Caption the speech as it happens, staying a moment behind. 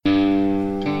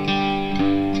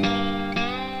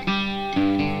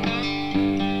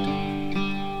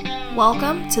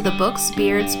Welcome to the Books,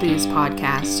 Beards, Booze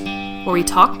podcast, where we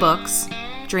talk books,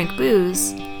 drink booze,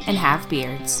 and have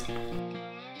beards.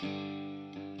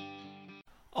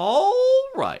 All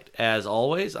right. As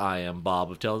always, I am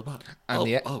Bob of Tales Bob.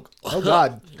 Oh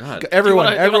God. Do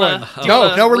Everyone. you wanna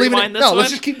No, we're leaving it. rewind this No, let's one?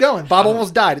 just keep going. Bob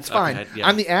almost died. It's fine. Okay, yeah.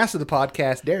 I'm the ass of the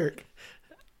podcast, Derek.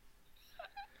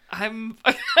 I'm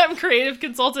creative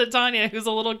consultant Tanya, who's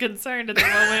a little concerned at the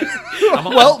moment.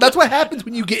 Well, that's what happens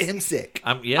when you get him sick.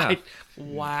 Yeah.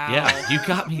 Wow. Yeah, you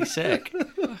got me sick.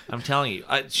 I'm telling you.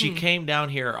 She came down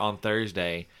here on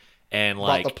Thursday and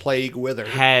Brought the plague with her.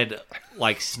 had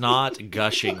snot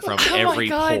gushing from Oh every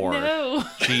my God, pore. no.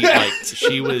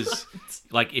 She was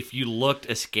if you looked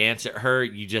askance at her,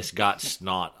 you just got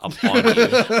snot upon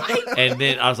you. And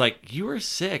then I was like, "You were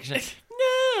sick." She's like,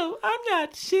 "No, I'm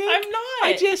not sick. I'm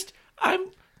not.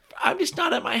 I'm just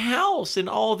not at my house." And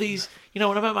all these, when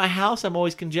I'm at my house, I'm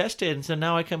always congested. And so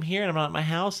now I come here and I'm not at my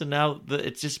house, and now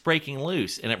it's just breaking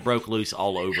loose, and it broke loose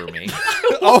all over me.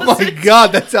 Oh my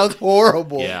God, that sounds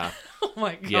horrible. Yeah. Oh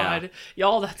my Yeah. God.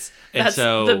 Y'all, that's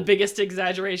so- the biggest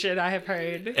exaggeration I have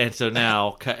heard. And so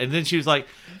now, and then she was like,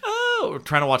 "Oh, we're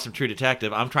trying to watch some True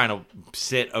Detective." I'm trying to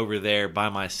sit over there by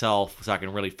myself so I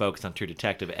can really focus on True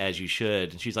Detective as you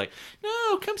should. And she's like,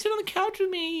 "No, come sit on the couch with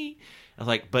me." I was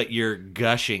like, "But you're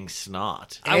gushing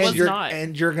snot." I was you're, not.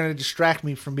 And you're going to distract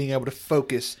me from being able to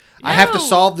focus. I have to No.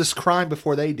 solve this crime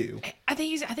before they do. I think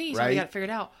he's Right? already got it figured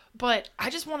out. But I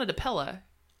just wanted a Pella.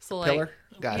 So like, Pillar?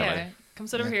 Got it. yeah, come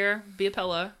sit over here, be a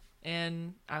Pella.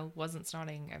 And I wasn't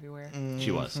snotting everywhere. She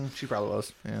was. She probably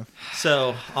was. Yeah.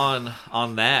 So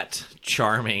on that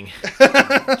charming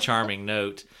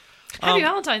note, Happy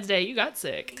Valentine's Day. You got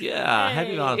sick. yeah,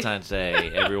 Happy Yay. Valentine's Day,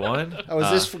 everyone. Oh,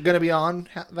 is this going to be on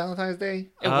Valentine's Day?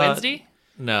 Wednesday?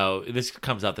 No, this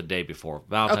comes out the day before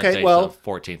Valentine's Okay, Day. well- So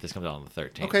 14th. This comes out on the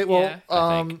 13th. Okay, well, Yeah.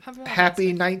 I think.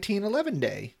 happy 1911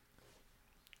 Day.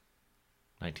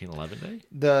 1911 Day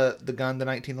The gun, the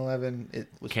 1911, it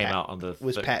was came out on the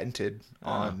was patented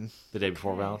on the day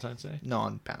before Valentine's Day.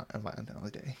 on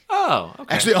Valentine's Day. Oh,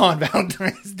 okay. Actually, on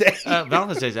Valentine's Day.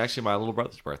 Valentine's Day is actually my little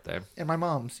brother's birthday. And my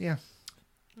mom's, yeah.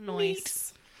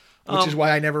 Nice. Which is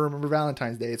why I never remember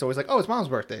Valentine's Day. It's always like, oh, it's mom's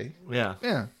birthday. Yeah.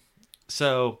 Yeah.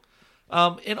 So,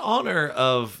 in honor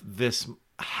of this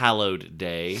hallowed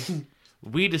day,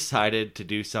 we decided to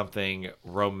do something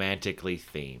romantically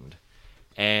themed,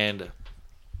 and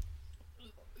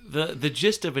the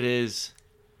gist of it is,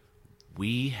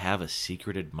 we have a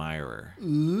secret admirer.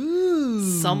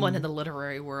 Someone in the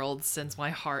literary world sends my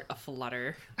heart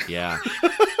aflutter. Yeah.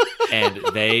 And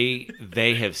they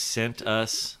have sent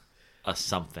us a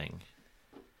something.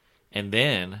 And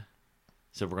then,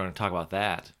 so we're going to talk about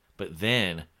that, but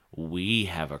then we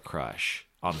have a crush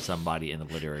on somebody in the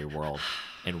literary world,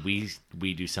 and we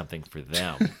do something for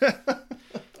them. I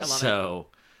love So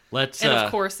let's And of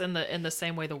course, in the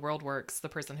same way the world works, the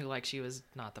person who likes you is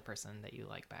not the person that you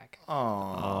like back.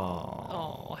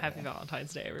 Oh, happy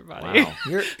Valentine's Day, everybody.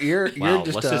 wow. You're Wow,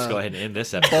 just let's just go ahead and end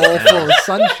this episode. bowl full of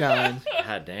sunshine.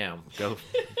 God damn. Go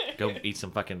eat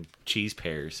some fucking cheese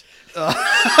pears.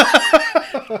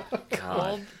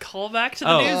 Call back to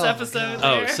the news episode.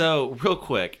 Oh, there. so real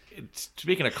quick,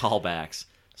 speaking of callbacks,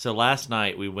 so last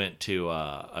night we went to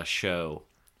a show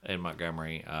in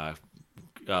Montgomery.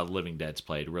 Living Dead's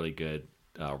played, really good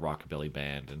rockabilly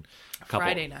band, and a couple,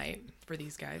 Friday night for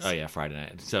these guys. Oh yeah, Friday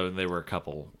night. So there were a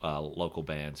couple local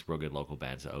bands, real good local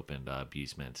bands that opened,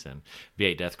 Abusements and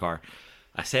V8 Death Car.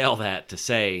 I say all that to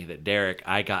say that, Derek,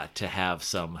 I got to have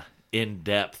some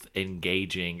in-depth,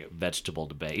 engaging vegetable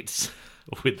debates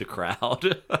with the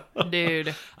crowd.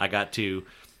 Dude. I got to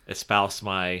espouse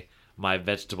my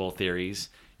vegetable theories.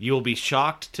 You will be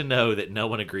shocked to know that no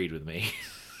one agreed with me.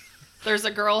 There's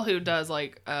a girl who does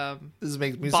like This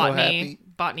makes me so happy.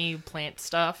 botany plant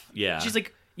stuff. Yeah. She's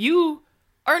like, you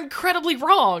are incredibly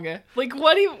wrong. Like,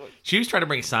 what do you... She was trying to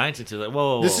bring science into it.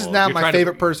 Whoa, This is now You're my trying to-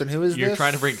 favorite person. Who is You're this?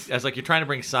 trying to bring. I was like, you're trying to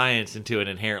bring science into an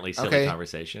inherently silly Okay.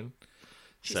 conversation.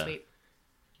 She's sweet.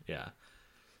 Yeah.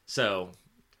 So,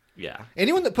 yeah.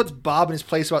 Anyone that puts Bob in his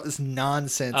place about this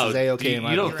nonsense is A-okay in my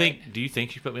you don't book. think? Do you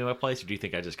think she put me in my place, or do you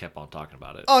think I just kept on talking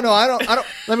about it? Oh, no, I don't.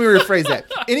 Let me rephrase that.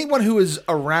 Anyone who is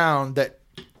around that,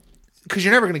 because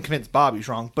you're never going to convince Bob he's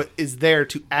wrong, but is there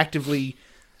to actively,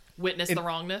 Witness the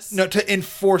wrongness. no, to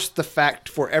enforce the fact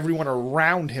for everyone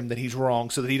around him that he's wrong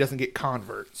so that he doesn't get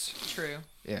converts. True.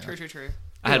 Yeah. True.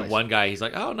 I had Anyways. one guy. He's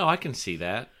like, "Oh no, I can see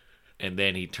that," and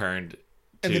then he turned.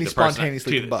 And then he the person-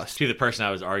 spontaneously to, combust. to the person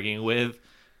I was arguing with,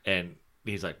 and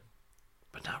he's like,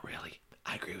 "But not really.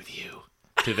 I agree with you."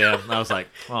 To them, I was like,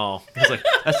 "Oh," I was like,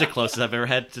 "That's the closest I've ever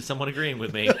had to someone agreeing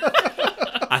with me."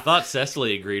 I thought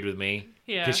Cecily agreed with me.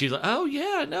 Yeah. Because she's like, oh,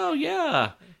 yeah, no,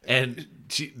 yeah. And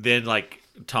then, like,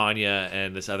 Tanya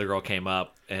and this other girl came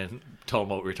up and told them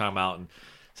what we were talking about. And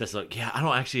Cecily's like, yeah, I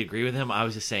don't actually agree with him. I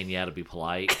was just saying, yeah, to be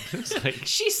polite. It's like,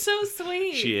 She's so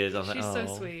sweet. she is. I was She's like,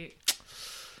 so oh. Sweet.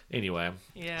 Anyway.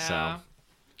 Yeah. So,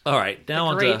 all right. Now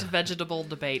on Great to vegetable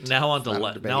debate. now on not a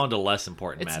to debate. now on to less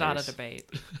important It's matters. not a debate.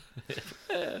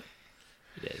 It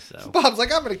is, so. Bob's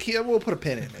like, I'm gonna kill. We'll put a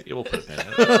pin in it. Yeah, we'll put a pin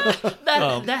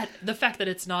in it. The fact that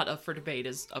it's not up for debate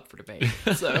is up for debate.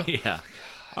 So Yeah.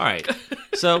 All right.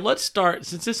 So let's start.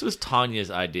 Since this was Tanya's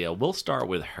idea, we'll start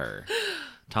with her.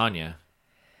 Tanya,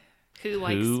 who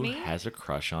likes who me? has a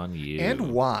crush on you?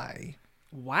 And why?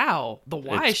 Wow, the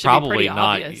why It's should probably be pretty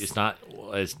not. obvious. It's not.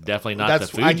 It's definitely not That's-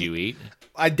 the food I- you eat.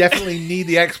 I definitely need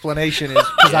the explanation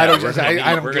because I don't We're just gonna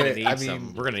I need- we're don't gonna get it. need I some-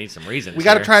 mean, we're gonna need some reasons. we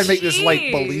got to here. try and make this like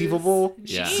Jeez. believable.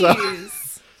 Yeah.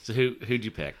 Jeez. So who'd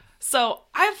you pick? So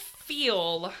I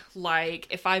feel like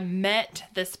if I met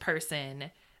this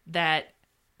person, that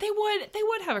they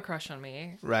would have a crush on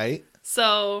me. Right.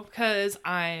 So because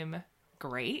I'm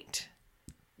great.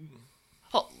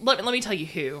 Well, let me tell you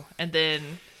who, and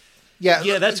then Yeah.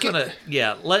 Yeah, that's get- gonna.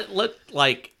 Yeah, let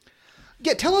like.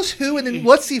 Yeah. Tell us who, and then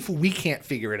let's see if we can't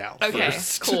figure it out. okay,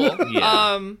 First. cool.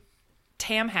 Yeah.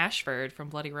 Tam Hashford from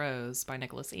Bloody Rose by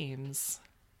Nicholas Eames.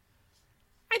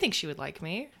 I think she would like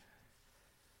me.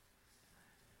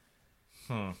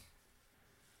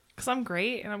 Because I'm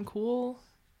great and I'm cool.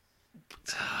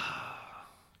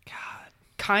 God.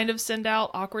 Kind of send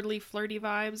out awkwardly flirty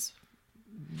vibes.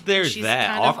 There's She's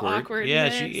that kind of awkward. Yeah,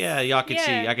 awkwardness. y'all could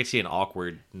see. Yeah. I could see an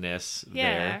awkwardness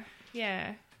Yeah. there.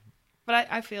 Yeah. But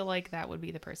I feel like that would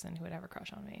be the person who would have a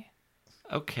crush on me.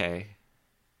 Okay.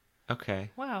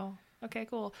 Wow. Okay,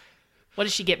 cool. What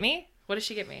does she get me? What does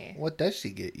she get me? What does she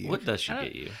get you? What does she I don't-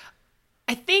 get you?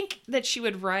 I think that she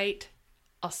would write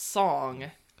a song,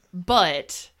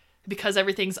 but because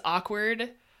everything's awkward,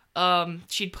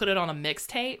 she'd put it on a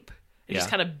mixtape and just Yeah.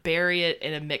 kind of bury it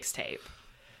in a mixtape.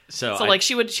 So, So like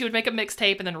she would make a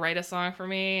mixtape and then write a song for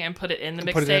me and put it in the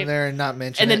Put it in mixtape there and not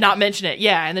mention and it. then not mention it.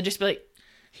 Yeah, and then just be like,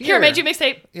 "Here, I made you a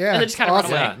mixtape." Yeah, And then just kind of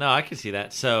awesome. run away. Yeah, no, I can see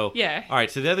that. So Yeah. All right.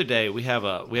 So the other day we have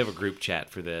a group chat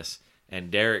for this, and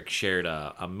Derek shared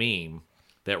a meme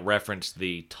that referenced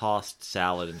the tossed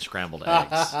salad and scrambled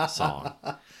eggs song.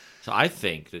 So I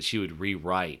think that she would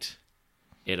rewrite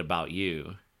it about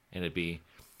you, and it'd be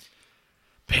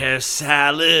pear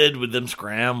salad with them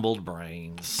scrambled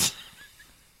brains.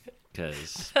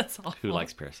 Because That's awful. who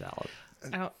likes pear salad?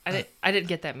 I didn't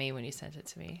get that meme when you sent it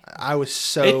to me. I was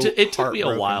so. It took me a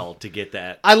heartbroken. while to get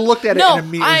that. I looked at it No, and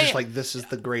immediately was I- just like, "This is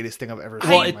the greatest thing I've ever seen."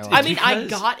 Well, in my it's life. I mean, I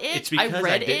because- got it. It's because I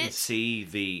read didn't it. see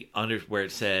the under where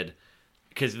it said,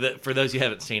 because for those who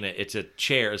haven't seen it, it's a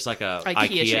chair. It's like a IKEA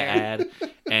IKEA chair. ad,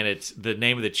 and it's the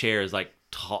name of the chair is like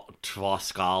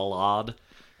Tvoskalad,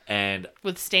 and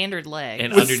With standard legs.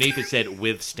 underneath it said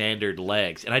with standard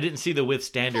legs, and I didn't see the with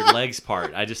standard legs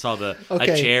part. I just saw a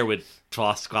Okay. chair with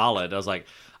Tvoskalad. I was like,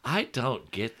 I don't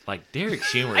get like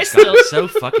Derek's humor. I Is still- so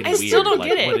fucking I weird. still don't Like,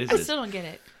 get it. What is I this? still don't get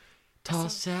it.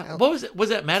 Toss out. What was it? Was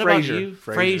that Mad About Frasier. You?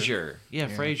 Frasier. Frasier. Yeah,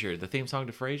 Frasier. The theme song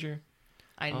to Frasier.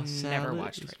 I Toss never salad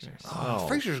watched is Frasier. Oh,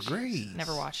 Frasier's great.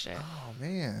 Never watched it. Oh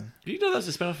man, Do you know that was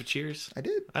a spinoff of Cheers? I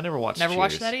did. I never watched. Never Cheers.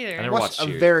 watched that either. I never Watched watched a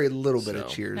Cheers. very little bit of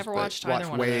So- Cheers. Never but watched either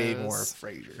one of way those. more of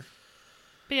Frasier.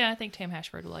 But yeah, I think Tam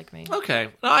Hashford would like me. Okay,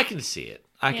 no, I can see it.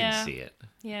 I Yeah. can see it.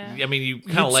 Yeah. I mean, you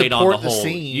kind You'd of laid on the support the whole.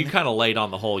 scene. You kind of laid on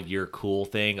the whole "you're cool"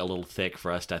 thing a little thick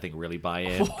for us to, I think, really buy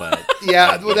in. But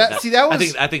Yeah, well, that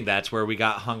was. I think that's where we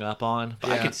got hung up on.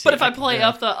 But I Yeah. can see. But if it. I play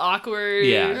up the awkward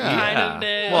yeah, kind yeah. of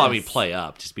this. Well, I mean, play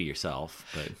up, just be yourself.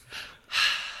 But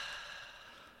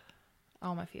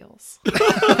all my feels.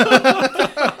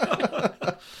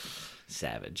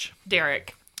 savage.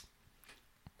 Derek.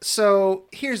 So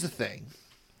here's the thing.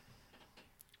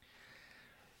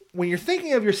 When you're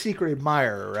thinking of your secret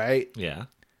admirer, right? Yeah.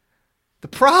 The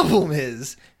problem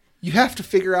is you have to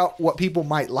figure out what people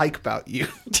might like about you.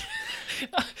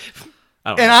 I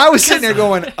don't And know. I was sitting there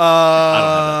going,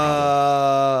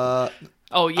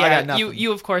 Oh got yeah, nothing.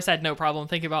 you of course had no problem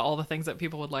thinking about all the things that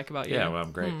people would like about you. Yeah, well,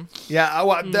 I'm great. yeah,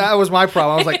 that was my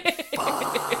problem. I was like,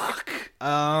 fuck.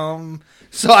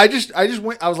 So I just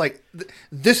went, I was like,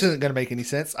 this isn't going to make any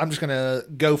sense. I'm just going to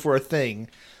go for a thing.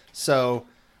 So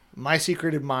my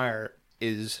secret admirer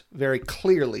is very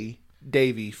clearly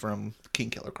Davy from King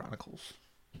Killer Chronicles.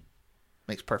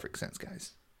 Makes perfect sense,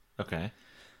 guys. Okay.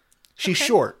 She's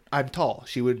short. I'm tall.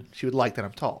 She would like that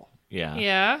I'm tall. Yeah.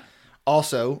 Yeah.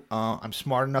 Also, I'm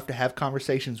smart enough to have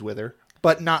conversations with her,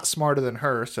 but not smarter than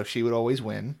her, so she would always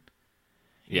win.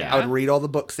 Yeah. I would read all the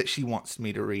books that she wants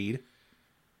me to read.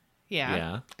 Yeah.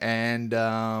 Yeah. And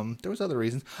there was other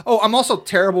reasons. Oh, I'm also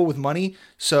terrible with money,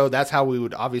 so that's how we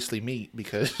would obviously meet,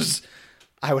 because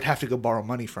I would have to go borrow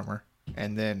money from her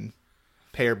and then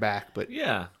pay her back, but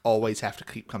Yeah. always have to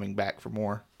keep coming back for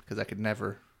more because I could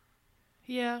never.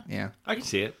 Yeah. Yeah, I can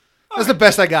see it. that's the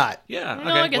best I got. Yeah. No,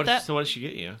 okay. I get that. So what did she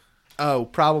get you? Oh,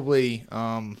 probably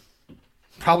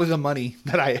the money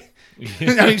that I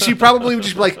mean, she probably would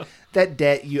just be like, that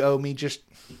debt you owe me, just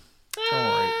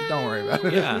don't worry about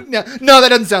it. Yeah. No, that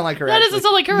doesn't sound like her. That doesn't actually.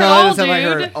 sound like her no, at that all, doesn't sound like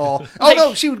her dude. at all. Oh Like-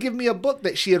 no, she would give me a book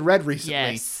that she had read recently.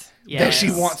 Yes. That she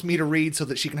wants me to read so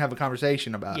that she can have a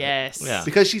conversation about it. Yes. Yeah.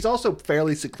 Because she's also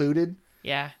fairly secluded,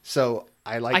 Yeah. so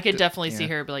I like. I could to- definitely yeah. see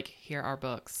her be like, here are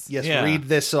books. Yes, Yeah. read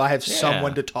this so I have Yeah.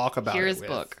 someone to talk about. Here it is with.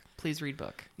 book. Please read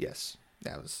book. Yes,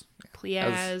 that was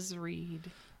Please read.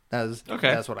 Okay.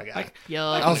 That's what I got.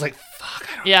 Yuck. I was like, fuck.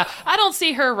 I don't Yeah. I don't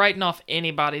see her writing off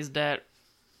anybody's debt.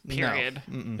 Period.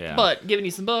 Yeah. But giving you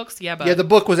some books, yeah, but Yeah, the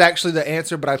book was actually the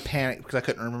answer, but I panicked because I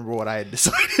couldn't remember what I had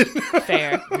decided.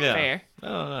 fair. Yeah. Fair. I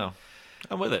don't know.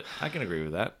 I'm with it. I can agree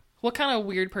with that. What kind of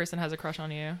weird person has a crush on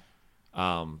you?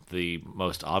 The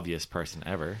most obvious person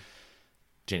ever,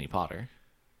 Jenny Potter.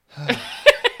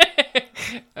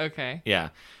 Okay. Yeah.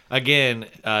 Again,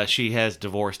 she has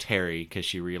divorced Harry because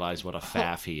she realized what a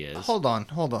faff he is. Hold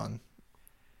on.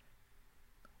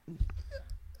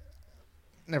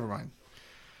 Never mind.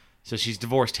 So she's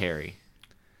divorced Harry.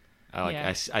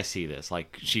 Yeah. I see this.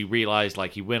 Like, she realized,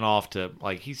 like, he went off to,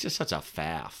 like, he's just such a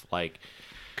faff. Like,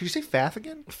 Could you say faff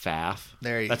again? faff.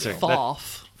 There you That's go. A, that,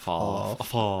 Falf.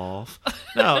 Falf.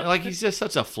 No, like, he's just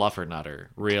such a fluffer nutter,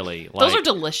 really. Like, Those are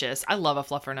delicious. I love a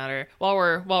fluffernutter. While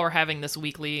we're having this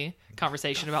weekly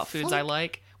conversation about foods I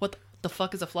like, what the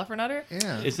fuck is a fluffernutter?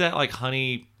 Yeah. Is that like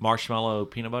honey, marshmallow,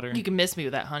 peanut butter? You can miss me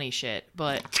with that honey shit,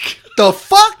 but The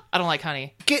fuck? I don't like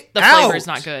honey. Get The out. flavor's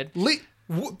not good.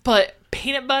 But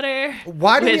peanut butter.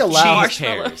 Why do we with allow- Cheese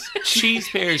marshmallow- pears. Cheese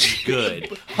pears is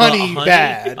good. Honey, But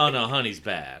bad. Oh no, honey's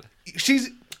bad. She's.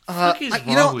 fuck is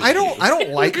You know, wrong with I don't. you? I don't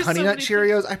like There's Honey so Nut many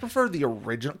Cheerios. I prefer the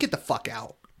original. Get the fuck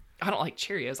out. I don't like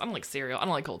Cheerios. I don't like cereal. I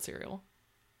don't like cold cereal.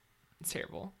 It's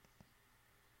terrible.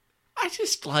 I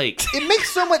just like. It makes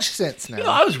so much sense now. You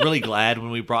know, I was really glad when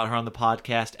we brought her on the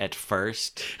podcast at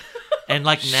first, and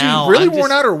like She now really I'm worn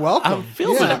just- out her welcome. I'm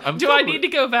filled Yeah. with. I'm Do filled I with- need to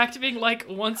go back to being like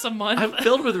once a month? I'm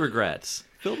filled with regrets.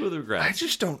 Filled with I regrets.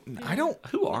 just don't. I don't.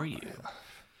 Who are you?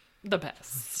 The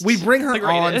best. We bring her The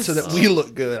on greatest. so that we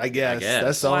look good. I guess, guess.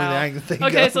 that's the only thing I can think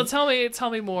Okay, of. so tell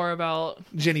me more about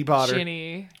Jenny Potter.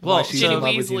 Ginny. Well, she's Ginny in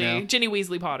love with you Weasley. now. Ginny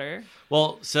Weasley Potter.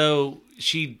 Well, so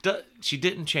she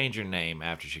didn't change her name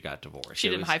after she got divorced. She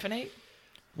It didn't was- hyphenate.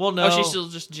 Well, no, Oh, she's still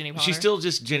just Ginny Potter. She's still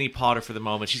just Jenny Potter for the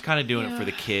moment. She's kind of doing it for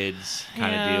the kids,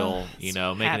 kind Yeah, of deal. You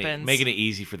know, happens. making it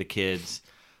easy for the kids.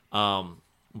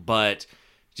 But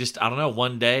just I don't know.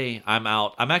 One day I'm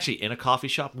out. I'm actually in a coffee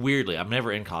shop. Weirdly, I'm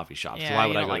never in coffee shops. so Yeah, why you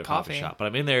would I don't go like to a coffee coffee. shop? But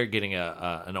I'm in there getting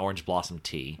an orange blossom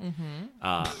tea.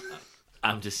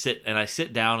 I'm just I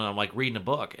sit down and I'm like reading a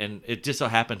book, and it just so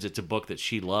happens it's a book that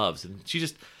she loves, and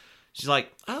she's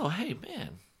like, oh hey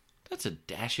man, that's a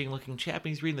dashing looking chap, and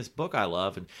he's reading this book I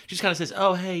love, and she just kind of says,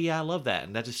 oh hey yeah, I love that,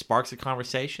 and that just sparks a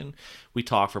conversation. We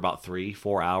talk for about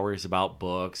 3-4 hours about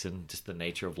books and just the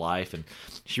nature of life, and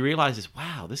she realizes,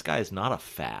 wow, this guy is not a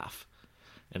faff,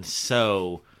 and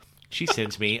so she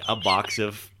sends me a box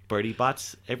of Birdie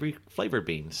Bott's every flavored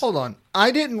beans. Hold on.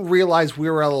 I didn't realize we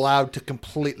were allowed to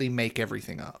completely make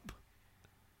everything up.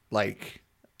 Like,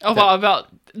 Oh, about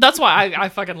that's why I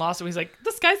fucking lost him. He's like,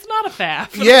 this guy's not a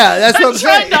faff. yeah, that's what I'm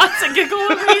Try saying. not to giggle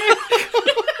over here.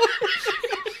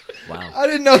 Wow. I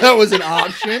didn't know that was an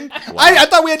option. I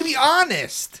thought we had to be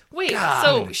honest. Wait,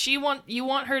 so you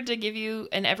want her to give you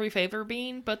an every favor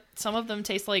bean, but some of them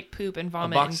taste like poop and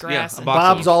vomit box- and grass. yeah, a and- box-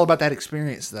 Bob's all about that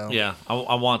experience, though. Yeah,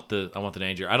 I want the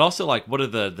danger. I'd also like, what are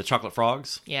the chocolate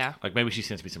frogs? Yeah, Like maybe she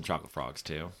sends me some chocolate frogs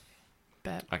too.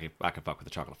 bet. I could fuck with the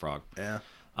chocolate frog. Yeah.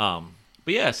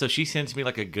 But yeah, so she sends me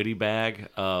like a goodie bag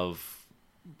of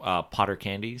Potter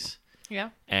candies, Yeah.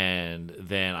 and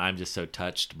then I'm just so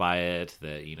touched by it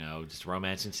that just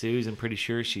romance ensues. I'm pretty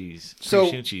sure she's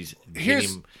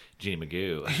here's- Ginny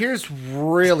Magoo. Here's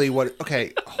really what.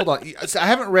 Okay, hold on. So I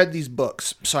haven't read these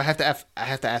books, so I have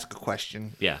to ask a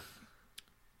question. Yeah,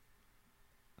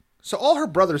 So all her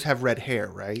brothers have red hair,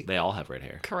 right? they all have red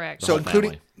hair. Correct. The So whole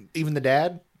including family. even the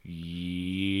dad.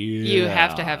 You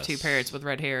have to have two Yes. parents with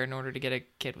red hair in order to get a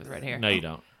kid with red hair. No, you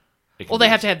don't. It can Well, they be-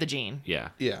 have to have the gene. Yeah.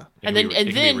 Yeah. It And can then be- and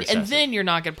it can be then and recessive. then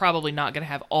you're probably not gonna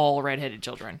have all redheaded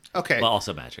children. Okay. but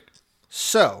also magic.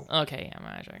 So Okay, yeah,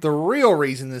 magic. the real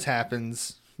reason this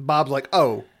happens, Bob's like,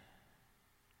 oh,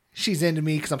 she's into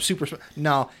me because I'm super.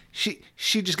 No, she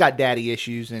just got daddy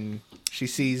issues, and She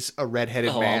sees a redheaded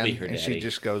Oh, I'll man be her and she daddy.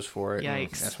 just goes for it. and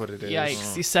Yikes. That's what it is.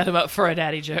 Yikes! You set him up for a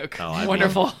daddy joke. Oh, I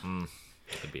Wonderful.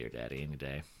 Could be your daddy any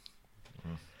day.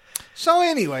 So,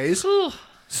 anyways, Whew.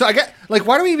 so I get like,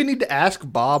 why do we even need to ask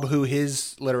Bob who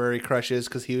his literary crush is?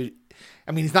 Because he's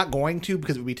not going to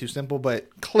because it would be too simple.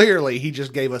 But clearly, he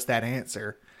just gave us that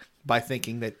answer by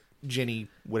thinking that Jenny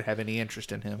would have any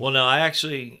interest in him. Well, no, I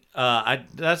actually,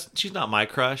 she's not my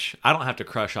crush. I don't have to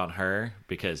crush on her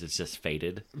because it's just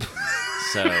fated.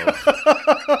 So,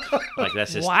 like,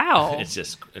 that's just Wow. It's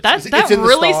just That It's in the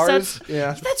really stars. sets.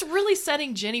 Yeah. That's really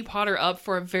setting Jenny Potter up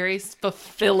for a very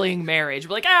fulfilling marriage.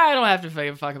 We're like, I don't have to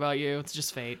fucking fuck about you. It's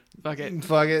just fate. Fuck it.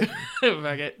 Fuck it.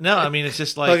 Fuck it. no. I mean, it's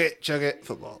just Fuck like it. Chug it.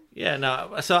 Football. yeah,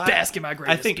 no. So Bask in my I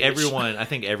greatness, think bitch. everyone on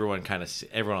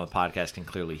the podcast can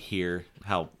clearly hear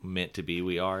how meant to be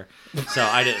we are. So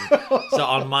I didn't. So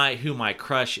on who my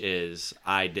crush is,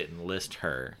 I didn't list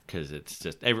her because it's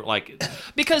just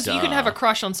Because you can Duh. have a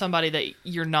crush on somebody that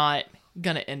you're not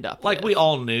gonna end up like with. we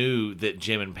all knew that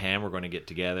Jim and Pam were going to get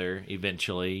together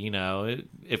eventually. You know,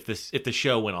 if the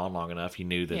show went on long enough, you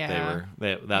knew that Yeah.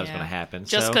 that was going to happen.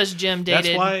 Just So because Jim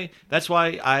dated. That's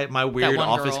why my weird one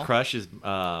office girl. crush is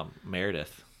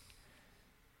Meredith.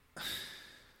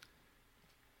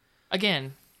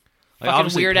 Again, Like, fucking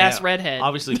obviously weird Pam- ass redhead.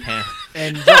 Obviously Pam.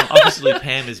 And obviously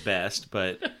Pam is best,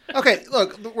 but okay,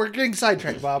 look, we're getting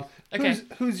sidetracked, Bob. Okay.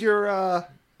 Who's your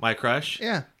my crush,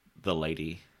 yeah? the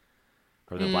lady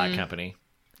from the Black Company,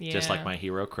 just like Yeah. my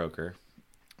hero Croker.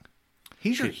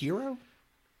 He's your hero.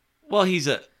 Well, he's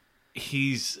a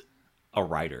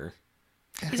writer.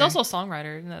 He's also a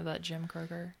songwriter. Isn't that Jim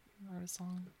Croker wrote a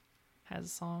song? Has a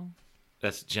song.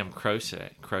 That's Jim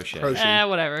Crochet. Croce.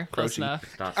 Whatever. Close Croce.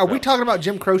 enough. Are we talking about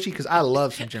Jim Croce? Because I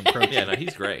love some Jim Croce. Yeah, no,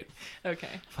 he's great. Okay.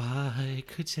 If I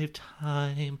could save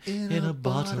time in a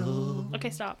bottle.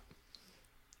 Okay, stop.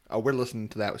 Oh, we're listening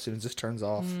to that as soon as this turns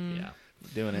off. Yeah.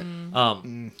 Doing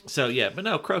it. So yeah, but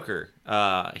no, Croker.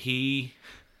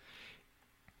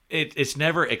 It's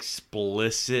never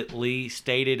explicitly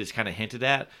stated. It's kind of hinted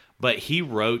at, but he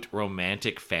wrote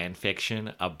romantic fan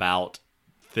fiction about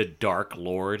the Dark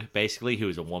Lord, basically, who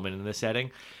is a woman in the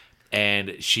setting,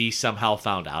 and she somehow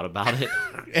found out about it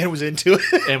And was into it.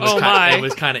 and was Oh, my.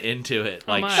 kind of into it.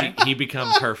 Like my. he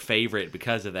becomes her favorite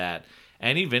because of that,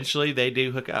 and eventually they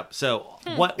do hook up. So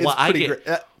what It's I pretty get,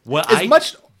 great. what as I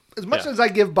much Yeah. as I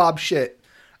give Bob shit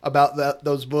about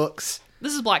those books,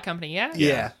 This is Black Company, yeah?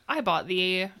 yeah, I bought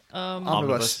the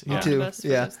Omnibus, me yeah. too. Omnibus for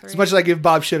Yeah, those three. as much as I give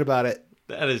Bob shit about it,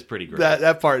 that is pretty great.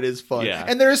 that part is fun. Yeah.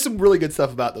 And there is some really good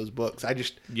stuff about those books. I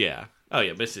just Yeah. Oh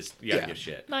yeah, but it's just you gotta Yeah. give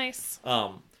shit. nice.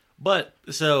 But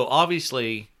so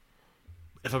obviously,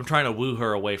 if I'm trying to woo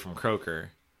her away from Croker,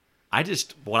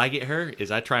 what I get her is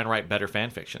I try and write better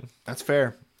fan fiction. that's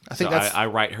fair. I think So that's I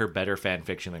write her better fan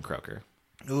fiction than Croker.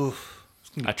 oof. It's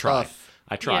gonna be I try. tough.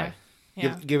 I try.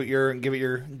 Yeah. Give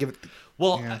it.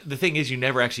 Well, Yeah. the thing is, you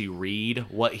never actually read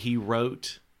what he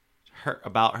wrote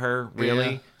about her,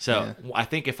 really. Yeah. So I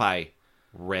think if I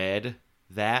read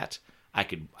that, I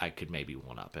could maybe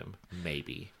one up him.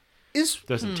 Maybe Is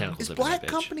there's some tentacles is in Black that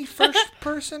bitch. Company first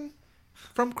person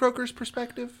from Croker's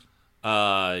perspective?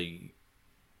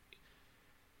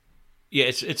 Yeah,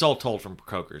 it's all told from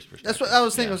Croker's perspective. That's what I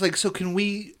was thinking. Yeah. I was like, so can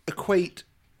we equate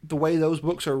the way those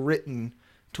books are written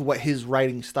to what his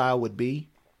writing style would be?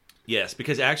 Yes,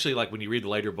 because actually, like when you read the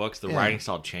later books, the Yeah. writing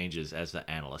style changes as the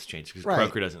analyst changes because Right.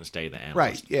 Croker doesn't stay the analyst.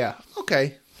 Right. Yeah.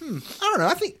 Okay. I don't know.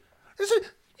 I think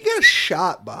you got a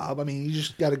shot, Bob. I mean, you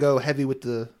just got to go heavy with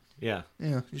the. Yeah.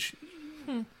 Yeah.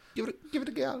 Give it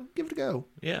a go. Give it a go.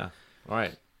 Yeah. All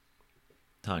right.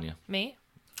 Tanya. Me?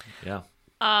 Yeah.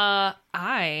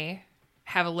 I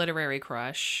have a literary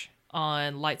crush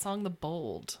on Lightsong the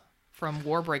Bold from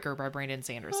Warbreaker by Brandon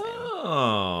Sanderson.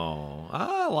 Oh,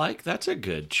 that's a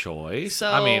good choice. So-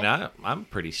 I mean, I'm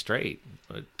pretty straight,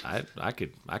 but I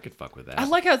could fuck with that. I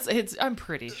like how it's I'm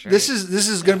pretty sure. This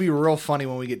is gonna be real funny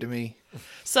when we get to me.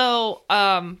 So,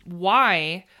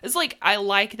 why? It's like, I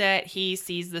like that he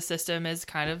sees the system as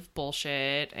kind of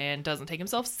bullshit and doesn't take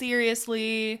himself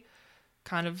seriously.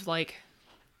 Kind of like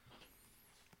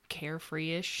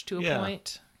carefree-ish to a Yeah.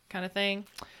 point kind of thing.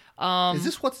 Is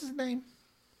this what's his name?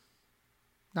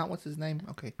 Not what's his name?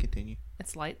 Okay, continue.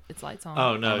 It's lights on.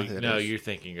 Oh no, Oh, it no, is. you're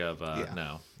thinking of Yeah.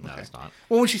 no, Okay. it's not.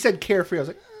 Well, when she said carefree, I was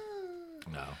like,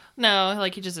 No. No,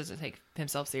 like he just doesn't take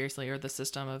himself seriously or the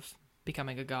system of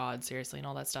becoming a god seriously and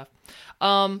all that stuff.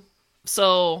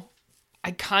 So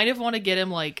I kind of want to get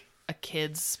him like a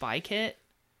kid's spy kit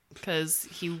because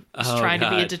he was Oh, trying to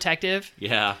be a God. detective.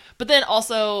 Yeah. But then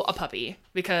also a puppy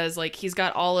because like he's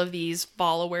got all of these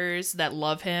followers that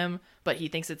love him, but he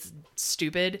thinks it's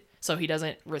stupid, so he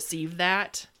doesn't receive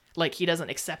that. Like, he doesn't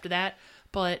accept that,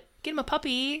 but get him a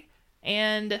puppy,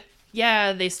 and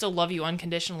yeah, they still love you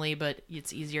unconditionally, but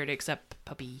it's easier to accept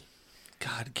puppy.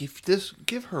 God,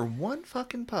 give her one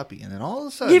fucking puppy, and then all of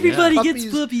a sudden,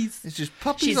 puppies. It's just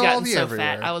puppies She's all gotten the so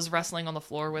everywhere. fat. I was wrestling on the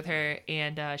floor with her,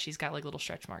 and she's got like little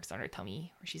stretch marks on her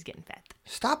tummy where she's getting fat.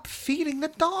 Stop feeding the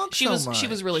dog She so was much. she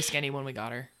was really skinny when we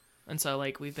got her, and so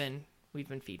like we've been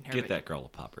feeding her. Get but that girl a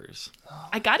puppers.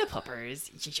 I got a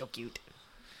puppers. She's so cute.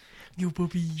 You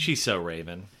puppy. She's so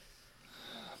Raven.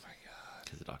 Oh my god.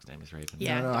 Because the dog's name is Raven.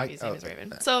 Yeah, No, doggy's name is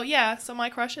Raven. So yeah, so my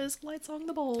crush is Lightsong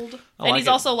the Bold, and like he's it.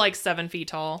 also like 7 feet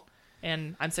tall,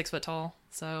 and I'm 6 foot tall.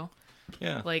 So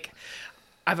Yeah. like,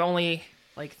 I've only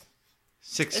like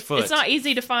 6 it's, foot. it's not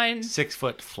easy to find. 6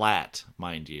 foot flat,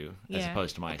 mind you, as Yeah.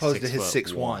 opposed to my opposed to his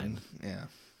 6'1". 6'1". Yeah.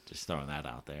 Just throwing that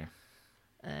out there.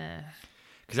 Uh,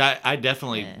 Because I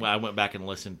definitely, when I went back and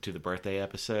listened to the birthday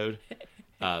episode,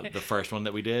 the first one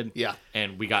that we did. Yeah.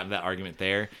 And we got in that argument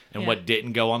there. And Yeah. what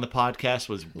didn't go on the podcast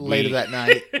was Later that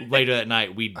night. later that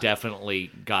night, we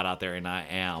definitely got out there, and I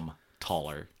am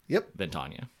taller Yep. than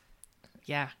Tanya.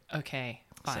 yeah. Okay.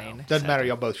 Fine. Doesn't matter.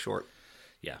 Y'all both short.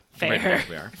 Yeah. Fair. Right now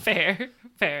we are.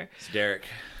 Fair. So Derek,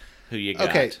 who you got?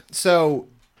 Okay, so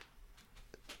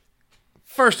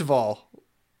first of all,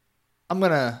 I'm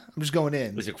just going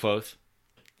in. Was it Quoth?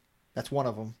 That's one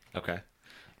of them. Okay.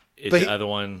 Is But the he- other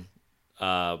one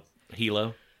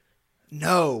Hilo?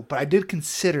 No, but I did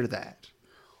consider that.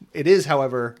 It is,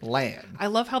 however, Lan. I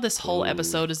love how this whole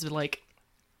episode is like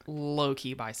low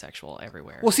key bisexual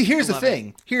everywhere. Well, see, here's the Love it.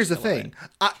 thing. Here's the thing.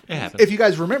 It happens. If you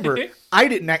guys remember, I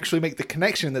didn't actually make the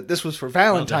connection that this was for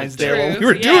Valentine's Day while we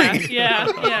were True. doing it. Yeah.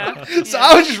 So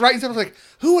I was just writing stuff. I was like,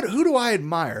 who do I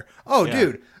admire? Oh, Yeah.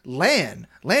 dude, Lan.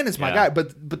 Lan is my Yeah. guy.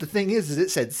 But the thing is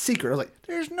it said secret. I was like,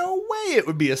 there's no way it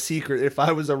would be a secret if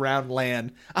I was around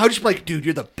Lan. I would just be like, dude,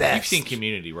 you're the best. You've seen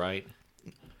Community, right?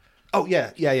 Oh,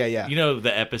 yeah. You know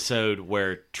the episode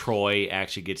where Troy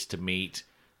actually gets to meet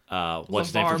what's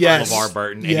his name? LeVar from- Yes. LeVar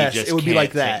Burton. And Yes, he just it would be can't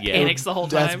like say- that. Yeah. Panics the whole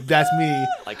time. That's me.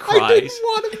 Like I cries. didn't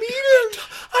want to meet him.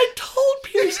 I told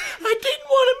Pierce I didn't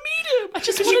want to meet him. I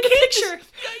just wanted a picture.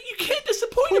 You can't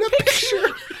disappoint What a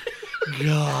picture.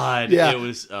 God, Yeah. it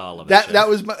was. Oh, I love That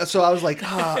was my, so I was like,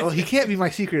 well, he can't be my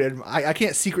secret. I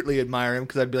can't secretly admire him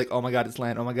because I'd be like, oh my god, it's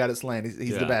Lan. Oh my god, it's Lan. He's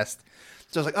Yeah. the best.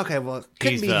 So I was like, okay, well, it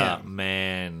couldn't He's be the him.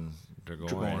 man.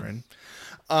 Dragoran.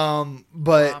 But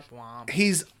Womp womp.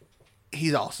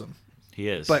 he's awesome. He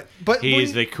is. But he when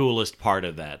is the coolest part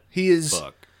of that He is.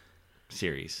 book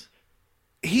series.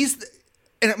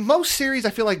 And most series, I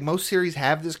feel like most series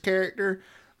have this character,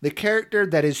 the character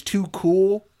that is too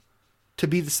cool to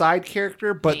be the side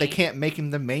character, but they Me. can't make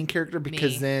him the main character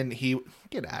because Me. then he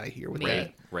get out of here with Me.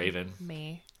 that. Raven,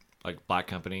 Me. like Black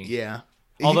Company. Yeah.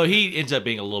 Although he ends up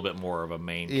being a little bit more of a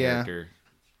main Yeah. character.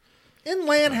 And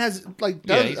Lan has like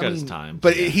Yeah, he's got his time,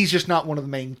 but yeah. he's just not one of the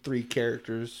main three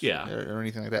characters, Yeah. or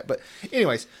anything like that. But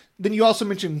anyways, then you also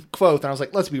mentioned Quoth, and I was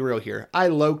like, let's be real here. I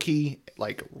low key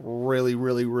like really,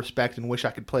 really respect and wish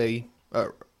I could play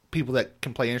people that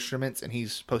can play instruments, and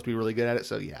he's supposed to be really good at it.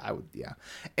 So yeah, I would, yeah.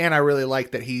 And I really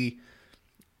like that he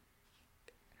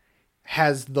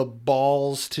has the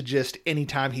balls to just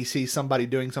anytime he sees somebody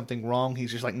doing something wrong,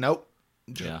 he's just like, nope,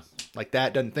 Yeah. like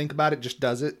that, doesn't think about it, just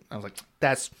does it. I was like,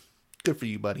 that's good for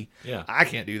you, buddy. Yeah. I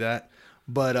can't do that.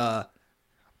 But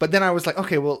then I was like,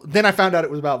 okay, well, then I found out it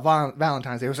was about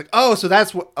Valentine's Day. I was like, oh, so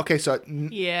that's what, okay, so,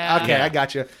 Yeah. okay, Yeah. I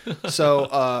got you.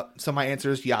 So, so my answer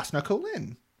is Yasna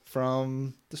Kholin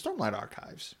from the Stormlight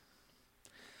Archives.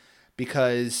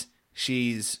 Because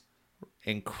she's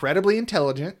incredibly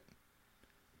intelligent.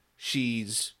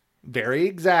 She's very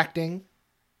exacting.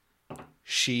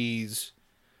 She's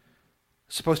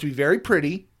supposed to be very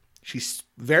pretty. She's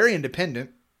very independent.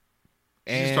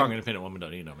 She's a And strong, independent woman.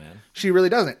 Don't need no man. she really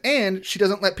doesn't. And she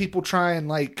doesn't let people try and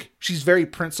like, she's very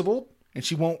principled and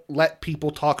she won't let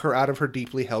people talk her out of her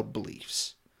deeply held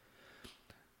beliefs.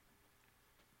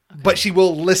 But she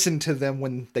will listen to them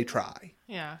when they try.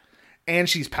 Yeah. And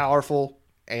she's powerful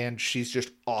and she's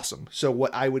just awesome. So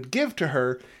what I would give to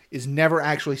her is never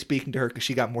actually speaking to her because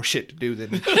she got more shit to do than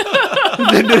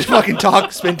than just fucking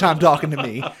spend time talking to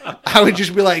me. I would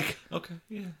just be like, Okay.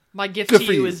 Yeah. My gift Good to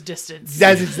for you you. is distance.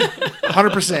 that's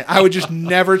 100%. I would just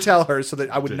never tell her so that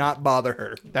I would not bother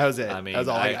her. That was it. I mean, that was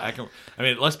all I got. I can. I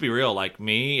mean, let's be real. Like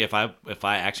me, if I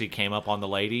actually came up on the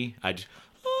lady, I just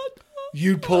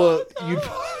You'd pull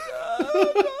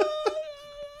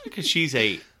because she's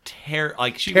a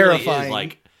like she really Terrifying. is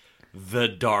like the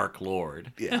Dark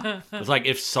Lord. yeah. It's like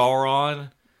if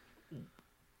Sauron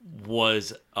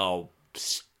was a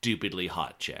stupidly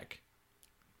hot chick.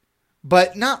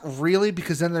 But not really,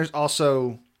 because then there's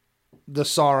also the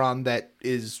Sauron that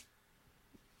is.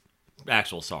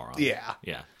 Actual Sauron. Yeah.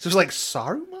 Yeah. So it's like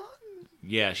Saruman?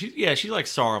 Yeah, she's like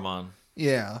Saruman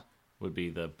Yeah. would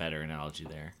be the better analogy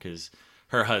there, because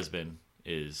her husband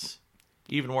is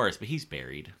even worse, but he's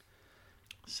buried.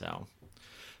 So,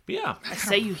 but yeah, I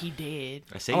say you he did.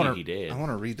 I say he did. I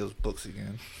want to read those books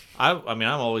again. I mean,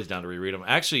 I'm always down to reread them.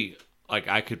 Actually, like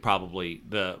I could probably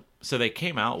so they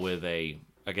came out with I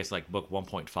guess like book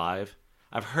 1.5.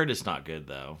 I've heard it's not good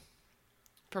though.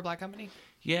 For Black Company?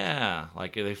 Yeah,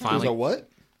 like they It was finally a what?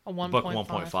 A 1.5. book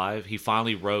 1.5. He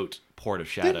finally wrote Port of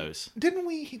Shadows.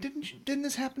 Didn't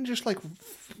this happen just like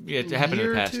Yeah, it happened in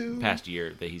year the or two? past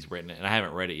year that he's written it, and I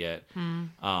haven't read it yet.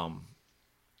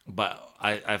 But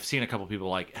I've seen a couple people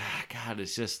like, God,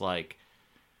 it's just not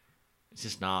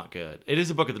good. It is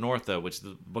a Book of the North though, which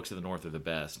the books of the North are the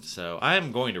best. So I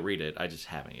am going to read it. I just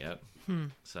haven't yet.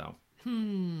 So,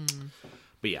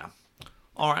 but yeah.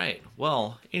 All right.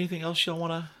 Well, anything else y'all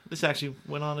want to? This actually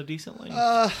went on a decent length.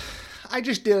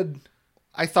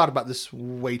 I thought about this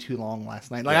way too long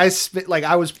last night. Like Yeah.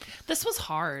 I was. This was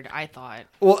hard, I thought.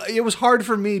 Well, it was hard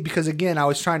for me because again, I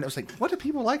was like, what do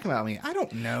people like about me? I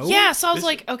don't know. Yeah, so I was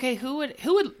like, okay, who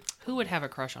would have a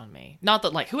crush on me? Not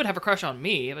that like who would have a crush on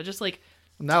me, but just like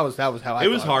And that was how I. it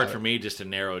was thought hard about for it. me just to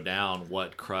narrow down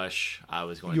what crush I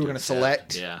was going. You were to going to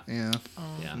accept. select. Yeah. Yeah.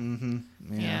 Yeah.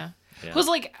 yeah. Yeah. It was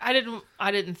like I didn't.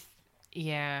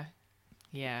 Yeah.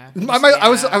 I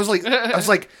was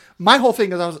like, my whole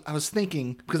thing is I was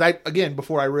thinking because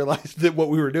before I realized that what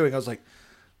we were doing, I was like,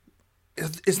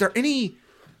 is there any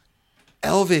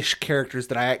elvish characters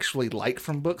that I actually like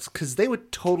from books? Because they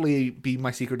would totally be my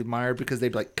secret admirer because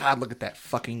they'd be like, God, look at that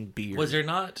fucking beard. Was there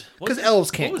not? Because elves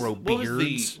can't grow what was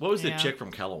beards. What was the Yeah. chick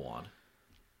from Kelowon?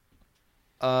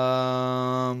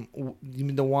 You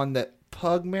mean the one that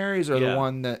Pug marries, or Yeah. the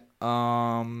one that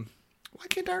why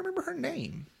can't I remember her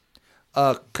name?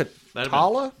 That'd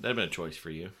Katala. have been a choice for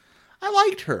you. I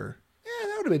liked her. Yeah,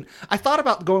 that would have been. I thought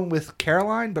about going with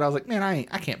Caroline, but I was like, man, I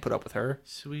can't put up with her.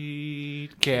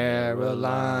 Sweet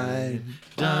Caroline.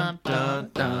 dun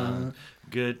dun dun.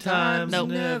 Good times Nope.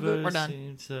 never We're done.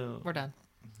 seem so. We're done.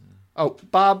 Oh,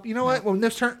 Bob, you know what? When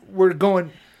this turn, we're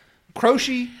going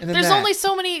Croce, and then There's that. only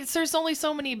so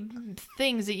many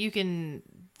things that you can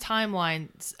timeline,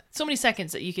 so many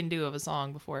seconds that you can do of a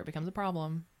song before it becomes a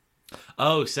problem.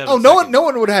 Oh, 7 Oh, seconds. no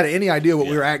one would have had any idea what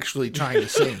we were actually trying to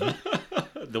sing.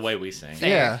 The way we sing. Fair.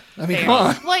 Yeah, I mean, Fair. come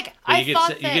on. Like But I you thought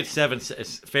get that you get 7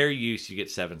 fair use. You get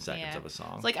 7 seconds yeah. of a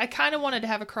song. It's like I kind of wanted to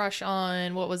have a crush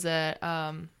on what was it,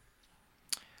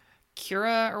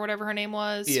 Kira or whatever her name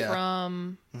was Yeah.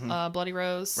 from Bloody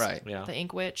Rose, Right. Yeah. The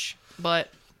Ink Witch.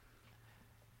 But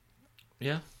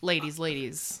Yeah.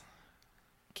 ladies,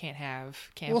 can't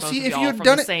Well, both see, of if y'all you had from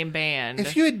done the it- same band.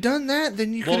 If you had done that,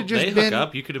 then you could Well, have just they been. hook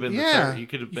up. You could have been the Yeah. third. You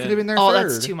could have You could have been been. their Oh,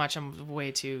 third. that's too much. I'm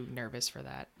way too nervous for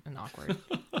that and awkward.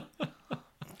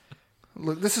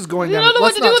 Look, this is going I down. don't know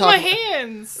what let's to do not with talk. my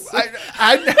hands.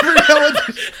 I never know what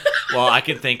to... Well, I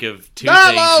can think of 2 La,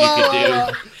 things la, you la, could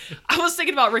la. do. I was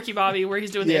thinking about Ricky Bobby where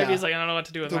he's doing the Yeah. interviews like I don't know what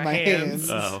to do with with my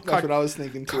hands. Oh. That's what I was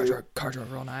thinking too. Cars are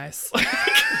real nice.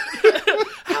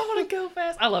 I want to go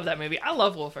fast. I love that movie. I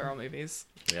love Will Ferrell movies.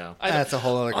 Yeah. That's a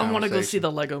whole other I conversation. want to go see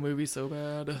the Lego movie so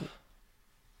bad.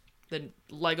 The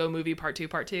Lego movie Part 2.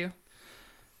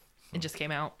 It just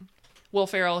came out. Will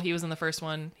Ferrell, he was in the first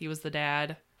one. He was the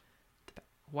dad.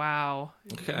 Wow.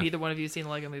 Okay. Neither one of you have seen the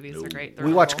Lego movies. They're great. They're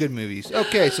We watch adorable. good movies.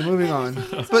 Okay, so moving on.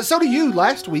 But so do you.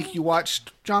 Last week you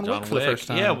watched John Wick John for Wick. the first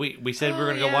time. Yeah, we said we were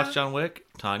going to go yeah. watch John Wick.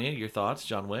 Tanya, your thoughts,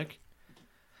 John Wick?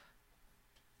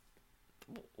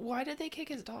 Why did they kick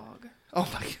his dog? Oh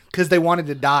my, because they wanted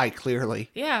to die. Clearly,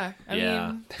 Yeah. I Yeah.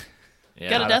 mean, Yeah.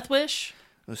 got a death wish?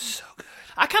 it was so good.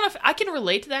 I can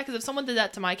relate to that because if someone did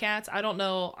that to my cats, I don't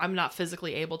know. I'm not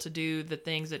physically able to do the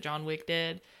things that John Wick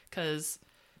did because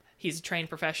he's a trained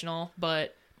professional.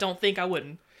 But don't think I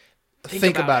wouldn't.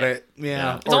 Think about it. Yeah.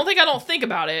 Yeah. Or Don't think I don't think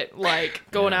about it. Like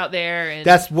going out there and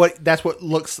that's what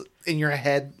looks in your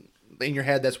head. In your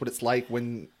head, that's what it's like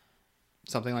when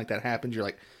something like that happens. You're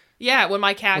like, yeah. When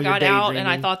my cat When you're got out and I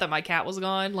daydreaming. thought that my cat was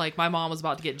gone, like my mom was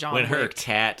about to get John When her Wick.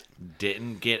 cat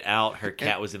didn't get out, her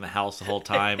cat was in the house the whole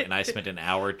time, and I spent an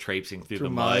hour traipsing through the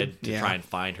mud to yeah. try and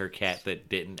find her cat that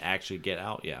didn't actually get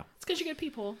out. Yeah. It's because you get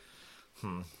people.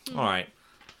 All right.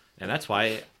 And that's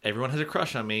why everyone has a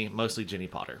crush on me, mostly Jenny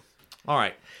Potter. All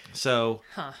right. So,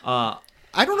 I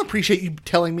don't appreciate you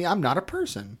telling me I'm not a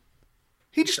person.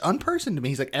 He just unpersoned to me.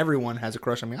 He's like, everyone has a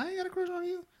crush on me. I ain't got a crush on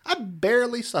you. I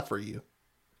barely suffer you.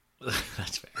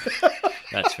 that's fair.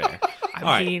 That's fair. I All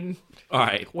right. mean, All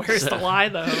right. where's So- the lie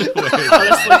though?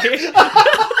 Honestly.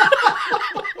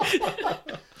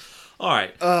 All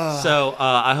right. So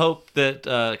I hope that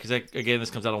because again, this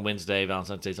comes out on Wednesday.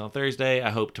 Valentine's Day's on Thursday. I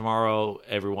hope tomorrow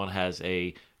everyone has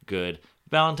a good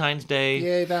Valentine's Day.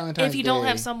 Yay, Valentine's If you Day. don't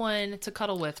have someone to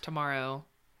cuddle with tomorrow,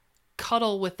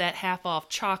 cuddle with that half off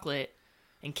chocolate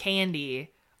and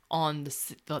candy on the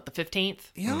 15th.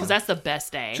 Yeah. Because that's the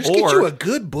best day. Just get Or- you a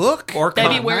good book. or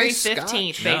come- February Nice scotch.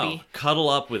 15th, No, baby. cuddle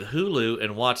up with Hulu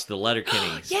and watch the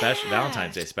Letterkenny Yeah. special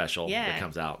Valentine's Day special Yeah. that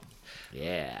comes out.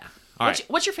 Yeah. All right.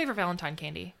 What's your favorite Valentine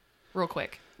candy? Real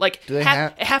quick. Like Do they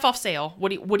half off sale.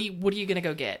 What are you gonna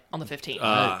go get on the 15th?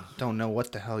 I don't know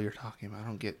what the hell you're talking about. I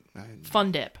don't get.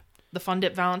 Fun Dip. The Fun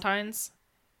Dip Valentines.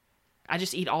 I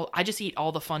just eat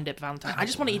all the Fun Dip Valentines. I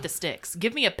just want to eat the sticks.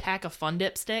 Give me a pack of Fun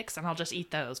Dip sticks and I'll just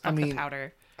eat those. Fuck the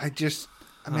powder. I guess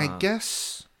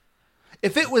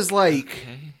if it was like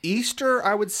Easter,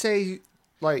 I would say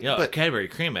like. Yeah, but Cadbury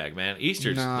Cream Egg, man.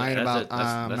 Easter's no, I ain't that's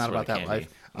I'm not where about the that candy-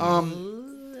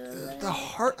 life. The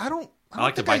heart. I don't I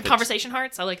like to think bite the Conversation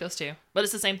hearts, I like those too. But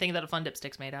it's the same thing that a Fun Dip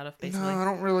stick's made out of, No, basically. I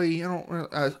don't really.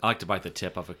 I like to bite the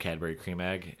tip off a Cadbury Cream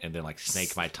Egg and then like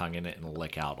snake my tongue in it and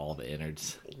lick out all the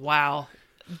innards. Wow.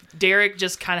 Derek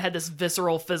just kind of had this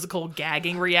visceral physical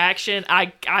gagging reaction.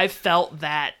 I felt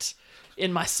that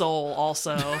in my soul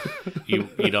also. You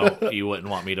wouldn't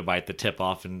want me to bite the tip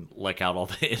off and lick out all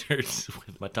the innards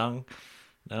with my tongue?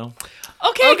 No?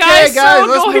 Okay, Okay, guys, so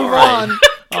let's going move on.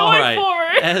 All right. forward.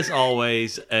 As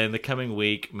always, in the coming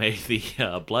week, may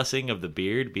the blessing of the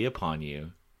beard be upon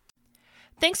you.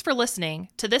 Thanks for listening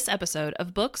to this episode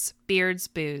of Books, Beards,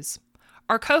 Booze.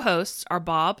 Our co-hosts are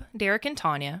Bob, Derek, and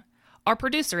Tanya. Our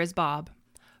producer is Bob.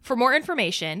 For more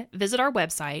information, visit our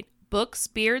website,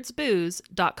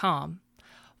 booksbeardsbooze.com.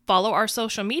 Follow our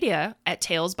social media at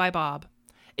Tales by Bob.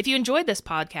 If you enjoyed this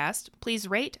podcast, please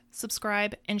rate,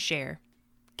 subscribe, and share.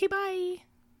 Okay, bye.